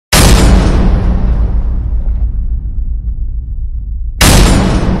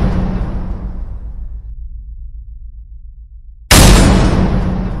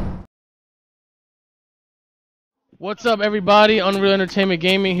What's up, everybody? Unreal Entertainment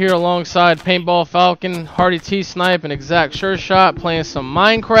Gaming here alongside Paintball Falcon, Hardy T Snipe, and Exact Sure Shot, playing some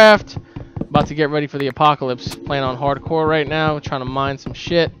Minecraft. About to get ready for the apocalypse. Playing on hardcore right now, trying to mine some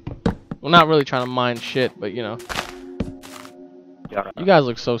shit. Well, not really trying to mine shit, but you know. You guys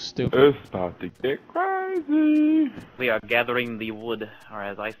look so stupid. It's about to get crazy. We are gathering the wood, or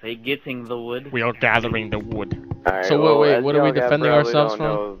as I say, getting the wood. We are gathering the wood. Alright, So well, wait, what are we defending ourselves from?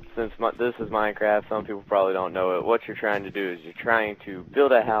 Know, since this is Minecraft, some people probably don't know it. What you're trying to do is you're trying to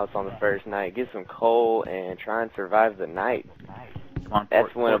build a house on the first night, get some coal, and try and survive the night. Come on,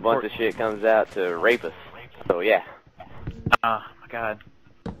 That's when a bunch of shit comes out to rape us. So yeah. Oh my god.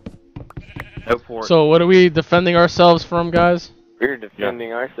 No port. So what are we defending ourselves from, guys? We're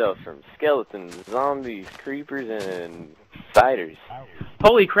defending ourselves from skeletons, zombies, creepers, and spiders.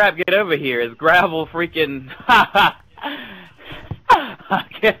 Holy crap, get over here. It's gravel freaking...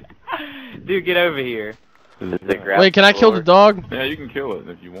 Dude, get over here. Wait, can I kill the dog? Yeah, you can kill it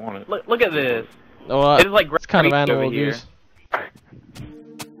if you want it. Look at this. Oh, It is like it's kind of animal abuse.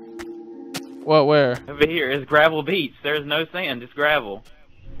 What, where? Over here is gravel beach. There's no sand, just gravel.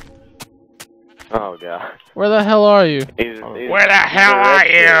 Oh god. Where the hell are you? Where the hell are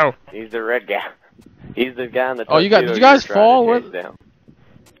you? He's the red guy. He's the guy in the did you guys fall?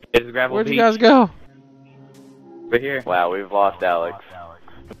 It's gravel Where'd beach. you guys go? Over here. Wow, we've lost Alex.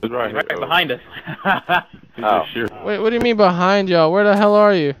 It's right, Right behind us. Oh. Wait, what do you mean behind y'all? Where the hell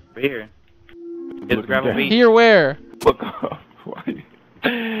are you? Over here. It's gravel beach. Here where? Look up.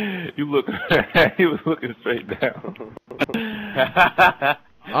 You look. He was looking straight down.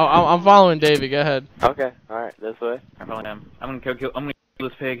 Oh, I'm following David. Go ahead. Okay, alright, this way. I'm gonna kill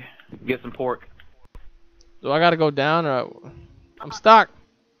this pig. Get some pork. Do I gotta go down or? I'm stuck.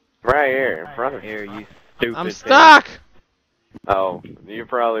 Right here, in front of you. Here, you stupid I'm pig. stuck. Oh, you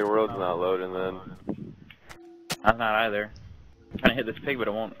probably world's not loading then. I'm not either. I'm trying to hit this pig, but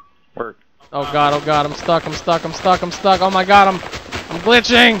it won't work. Oh god, I'm stuck. Oh my god, I'm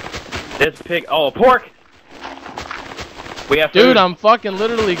glitching. This pig. Oh, pork. We have Dude, food. I'm fucking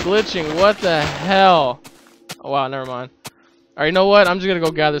literally glitching. What the hell? Oh wow, never mind. Alright, you know what? I'm just gonna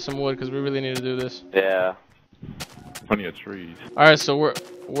go gather some wood because we really need to do this. Yeah. Plenty of trees. Alright, so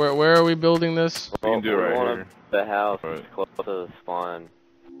where are we building this? We can do it right here. The house Right. is close to the spawn.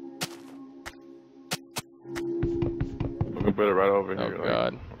 We can put it right over Oh here.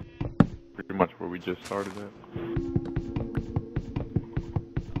 god. Like, pretty much where we just started at.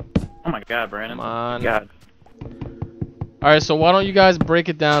 Oh my god, Brandon. Come on. God. Alright, so why don't you guys break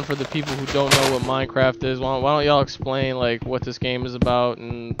it down for the people who don't know what Minecraft is? Why don't y'all explain like what this game is about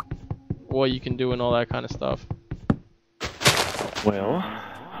and what you can do and all that kind of stuff? Well,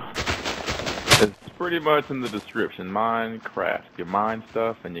 it's pretty much in the description. Minecraft. You mine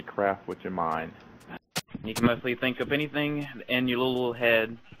stuff and you craft with your mind. You can mostly think of anything in your little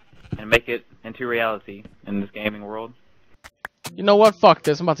head and make it into reality in this gaming world. You know what? Fuck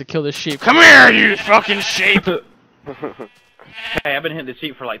this. I'm about to kill this sheep. Come here, you fucking sheep! Hey, I've been hitting the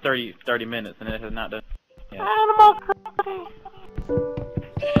sheep for like 30 minutes and it has not done yet.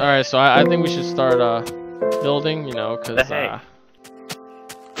 Alright, so I think we should start building, you know, The because heck?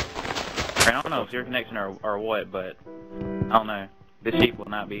 I don't know if it's your connection or what, but I don't know. The sheep will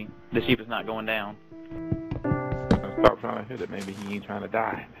not be. The sheep is not going down. Stop trying to hit it. Maybe he ain't trying to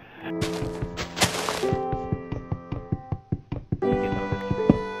die.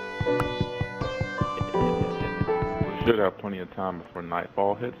 We should have plenty of time before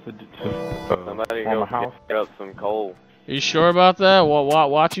nightfall hits to Somebody form go a house. get up some coal. Are you sure about that? Well,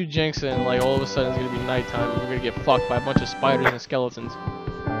 watch you jinx it and like all of a sudden it's gonna be nighttime and we're gonna get fucked by a bunch of spiders and skeletons.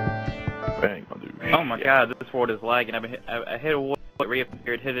 They ain't gonna do shit. Oh my god, this world is lagging. I hit a wall, it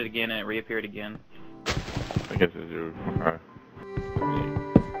reappeared, hit it again, and it reappeared again. I guess it's you. Okay.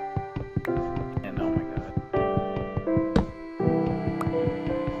 And oh my god.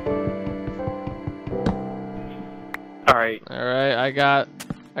 Alright. Alright, I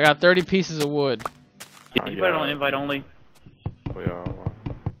got 30 pieces of wood. Did you put it on invite only? We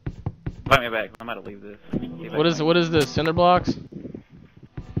Invite me back. I'm about to leave this. What is this? Cinder blocks?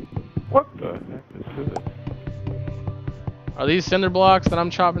 what the heck is this? Are these cinder blocks that I'm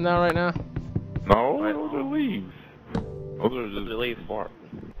chopping down right now? No, those are leaves. Those are just leaves. Bark.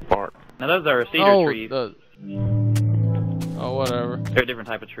 Now those are cedar trees. Oh, whatever. They're a different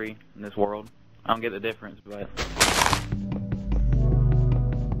type of tree in this world. I don't get the difference, but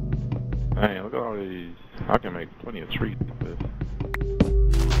Dang, look at all these. I can make plenty of trees with this.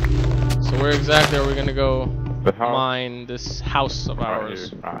 So where exactly are we gonna go The house? mine this house of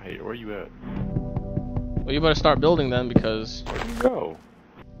ours? Right here. Where you at? Well, you better start building then because Where you go?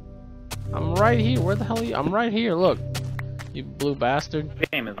 I'm right here. Where the hell are you? I'm right here. Look. You blue bastard. The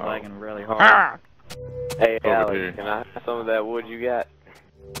game is lagging really hard. Ah! Hey, Over Alex, here. can I have some of that wood you got?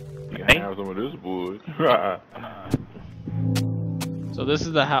 You can Me? have some of this wood. So this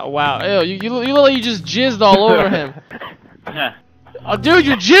is the house. Wow. Ew, you look like you just jizzed all over him. Oh, dude,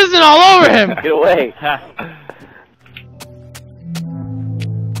 you're jizzing all over him. Get away!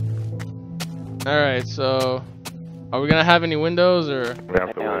 All right. So, are we gonna have any windows or? We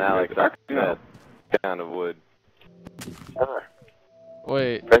have to Hang on, wait. Alex. I I got that kind of wood.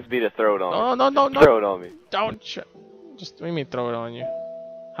 Wait. Press B to throw it on Oh me. no no no! Throw it on me. Don't. Just. What do you mean throw it on you?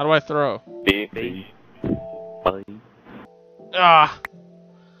 How do I throw? B. Ah.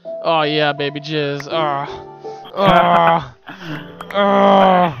 Oh yeah, baby jizz. Ah. Ah.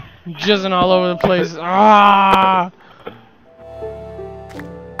 Ah. Jizzing all over the place. Ah.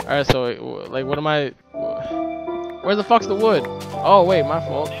 Alright, so like, what am I? Where the fuck's the wood? Oh wait, my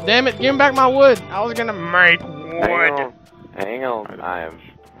fault. Damn it! Give me back my wood. I was gonna make wood. Hang on. I am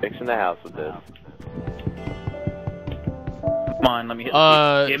fixing the house with this. Come on, let me hit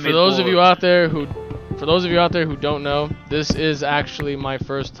the key. Give me For those of wood. you out there who don't know, this is actually my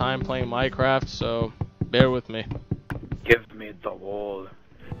first time playing Minecraft, so bear with me. Give me the wall.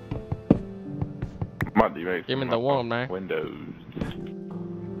 Give me the wall, man. Windows.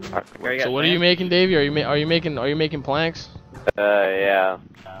 So what are you making, Davey? Are you making planks? Yeah.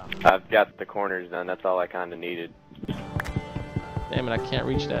 I've got the corners done. That's all I kind of needed. Damn it, I can't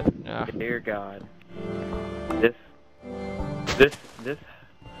reach that. Ah. Dear God. This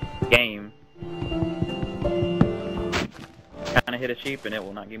game kinda hit a sheep and it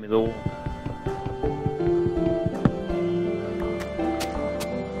will not give me the wool.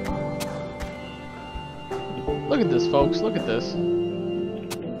 Look at this, folks. Look at this.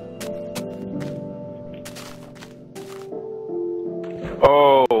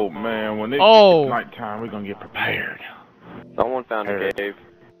 Oh man, when it gets nighttime, we're gonna get prepared. Someone found a cave.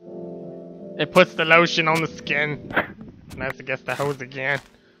 It puts the lotion on the skin. And that's against the hose again.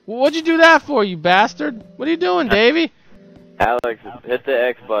 What'd you do that for, you bastard? What are you doing, Davey? Alex, hit the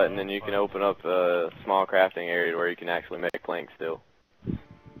X button and you can open up a small crafting area where you can actually make planks still.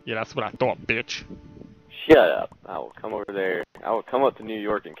 Yeah, that's what I thought, bitch. Shut up. I will come over there. I will come up to New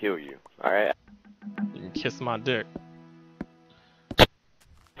York and kill you. Alright? You can kiss my dick.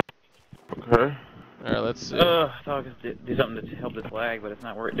 Okay. Alright, let's see. I thought I could do something to help this lag, but it's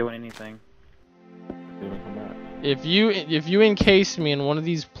not doing anything. If you encase me in one of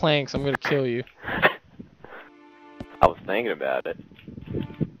these planks, I'm gonna kill you. I was thinking about it.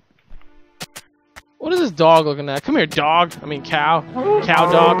 What is this dog looking at? Come here, dog. I mean, cow.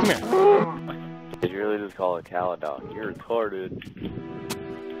 Cow dog, come here. Did you really just call it cow a dog? You're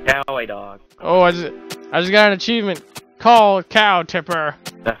retarded. Cowboy dog. Oh, I just got an achievement. Call cow tipper.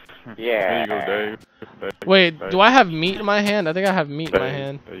 Yeah. There you go, Dave. Wait, do I have meat in my hand? I think I have meat in my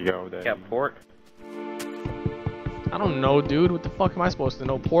hand. There you go, Dave. Got pork. I don't know, dude. What the fuck am I supposed to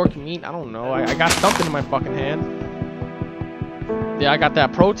know? Pork, meat? I don't know. I got something in my fucking hand. Yeah, I got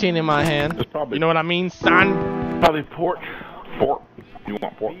that protein in my hand. It's probably, You know what I mean, son? probably pork. Pork. You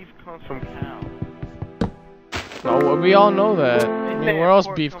want pork? Beef comes from cow. No, well, we all know that. I mean, where else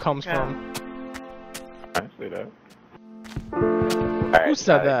beef comes from? I didn't say that. Alright, Who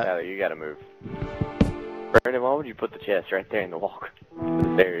said Tyler, that? Tyler, you gotta move. Brandon, why would you put the chest right there in the wall?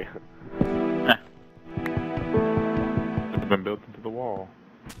 This area. It's been built into the wall.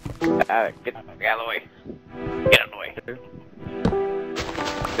 Tyler, get out of the way. Get out of the way.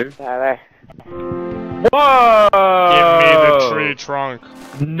 Tyler. Whoa! trunk.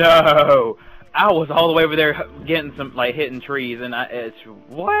 No! I was all the way over there getting some, like, hitting trees, and it's,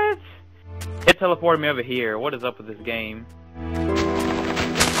 what? It teleported me over here. What is up with this game?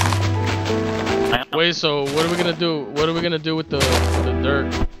 Wait, so what are we gonna do? What are we gonna do with the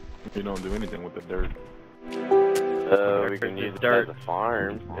dirt? You don't do anything with the dirt. We can use it as a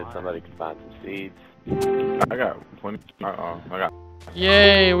farm if somebody can find some seeds. I got plenty. I got.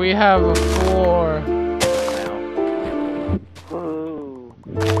 Yay, we have a floor. Woo.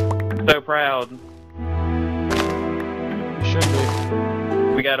 So proud. We should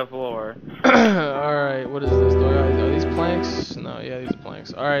be. We got a floor. Alright, what is this? Are these planks? No, yeah, these are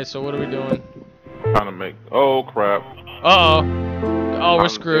planks. Alright, so what are we doing? Trying to make. Oh crap! Uh-oh. Oh, we're I'm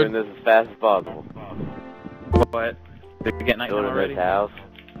screwed. doing this as fast as possible. What? Did we get nighttime Building already? this house.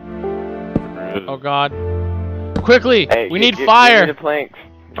 Oh god. Quickly! Hey, we need give fire! me the planks.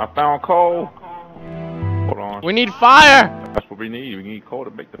 I found coal. Hold on. We need fire! That's what we need. We need coal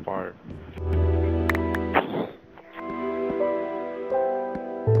to make the fire.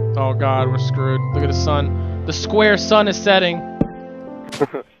 Oh god, we're screwed. Look at the sun. The square sun is setting.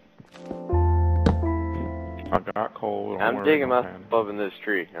 I'm digging myself up in this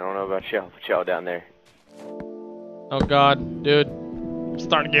tree. I don't know about y'all, but y'all down there. Oh god, dude. I'm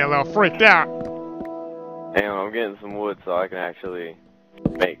starting to get a little freaked out. Hang on, I'm getting some wood so I can actually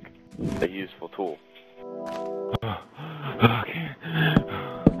make a useful tool. Okay.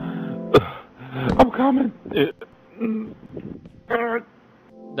 I'm coming.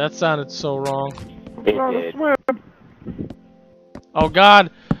 That sounded so wrong. It did. Oh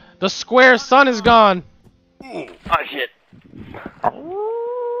god, the square sun is gone. Oh shit.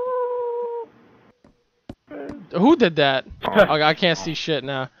 Who did that? Oh, I can't see shit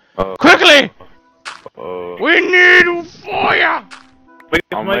now. Quickly! We need fire! We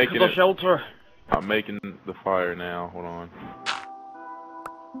I'm can make making the it. shelter. I'm making the fire now. Hold on.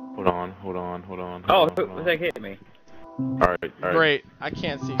 Oh, who that hit me? Alright. Great, I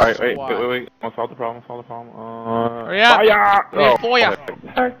can't see Alright, squat. wait. I'll solve the problem. Hurry up! Fire! We need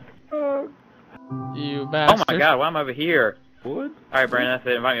fire! Oh, You Oh bastard. my god, why am I over here? wood? Alright, Brandon, that's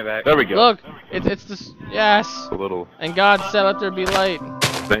it. Invite me back. There we go. Look, it's this. Yes. A little, And God said, let there be light.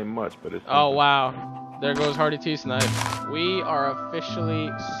 same much, but it's. Oh wow. There goes Hardy T Snipe. We are officially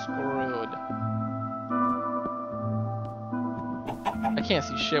screwed. I can't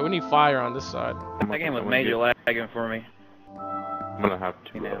see shit. We need fire on this side. That game was major lagging for me. I'm gonna have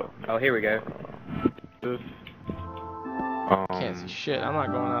to. Oh, here we go. This. Can't see shit. I'm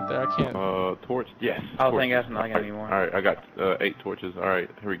not going out there. I can't. Torch. Yes. Oh, torch. thank God it's not lagging anymore. Alright, I got 8 torches. Alright,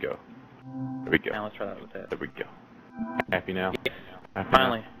 here we go. Now let's try that with that. There we go. Happy now? Yes. Happy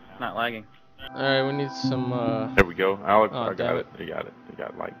Finally, now? it's not lagging. Alright, we need some. There we go. Alex, Oh, I damn got it. it. You got it. You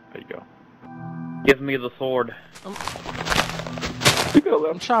got light. There you go. Give me the sword. I'm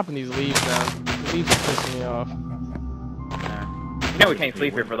chopping these leaves down. The leaves are pissing me off. You know we can't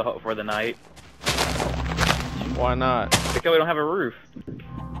sleep here for the night Why not? because we don't have a roof.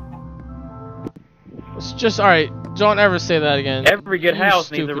 It's just alright. Don't ever say that again. Every good You house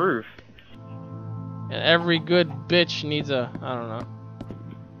needs a stupid- roof. And every good bitch needs a. I don't know.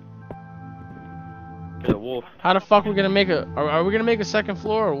 There's a wolf. How the fuck we gonna make a? Are we gonna make a second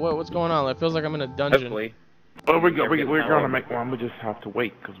floor or what? What's going on? It feels like I'm in a dungeon. Hopefully. Oh, we're Never get gonna power. make one. We just have to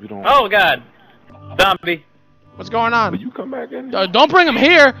wait because we don't. Oh God! Zombie. What's going Will on? you come back in? Don't bring him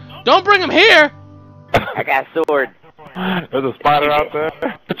here! Don't bring him here! I got a sword. There's a spider out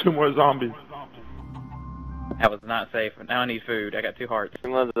there. 2 more zombies. That was not safe. Now I need food. I got 2 hearts.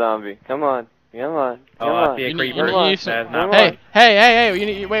 Come on, zombie. Come on. Come on. Oh, Come I on. see a You creeper. need some- That is not Hey, hey! You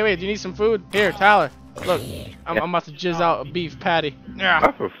need wait. Do you need some food? Here, Tyler. Look, I'm about to jizz out a beef patty. Yeah.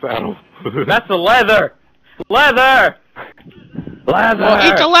 That's a saddle. That's the leather. Leather. Leather.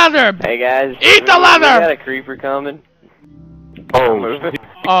 Well, eat the leather. Hey guys. Eat the We leather! got a creeper coming. Oh,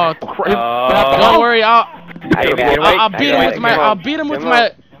 Oh, Oh. don't worry. I'll I'll beat him with my. I'll beat him with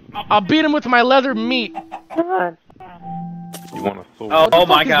my. I'll beat him with my leather meat. Come on. You want a sword? Oh, What the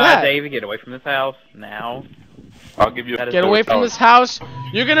my fuck is God, that? David, get away from this house now. I'll give you. That is Get so away from Alex. this house.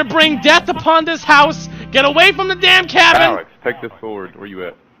 You're gonna bring death upon this house. Get away from the damn cabin. Alex, take this sword. Where you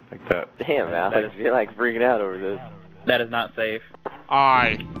at? Take that. Damn, Alex, you're like freaking out over this. That is not safe.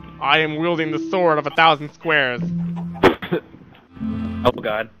 I am wielding the sword of 1,000 squares. Oh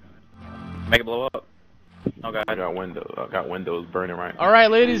God. Make it blow up. Oh God. I got windows burning right now. Alright,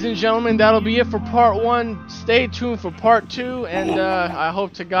 ladies and gentlemen, that'll be it for part 1. Stay tuned for part 2, and I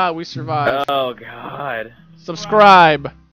hope to God we survive. Oh God. Subscribe.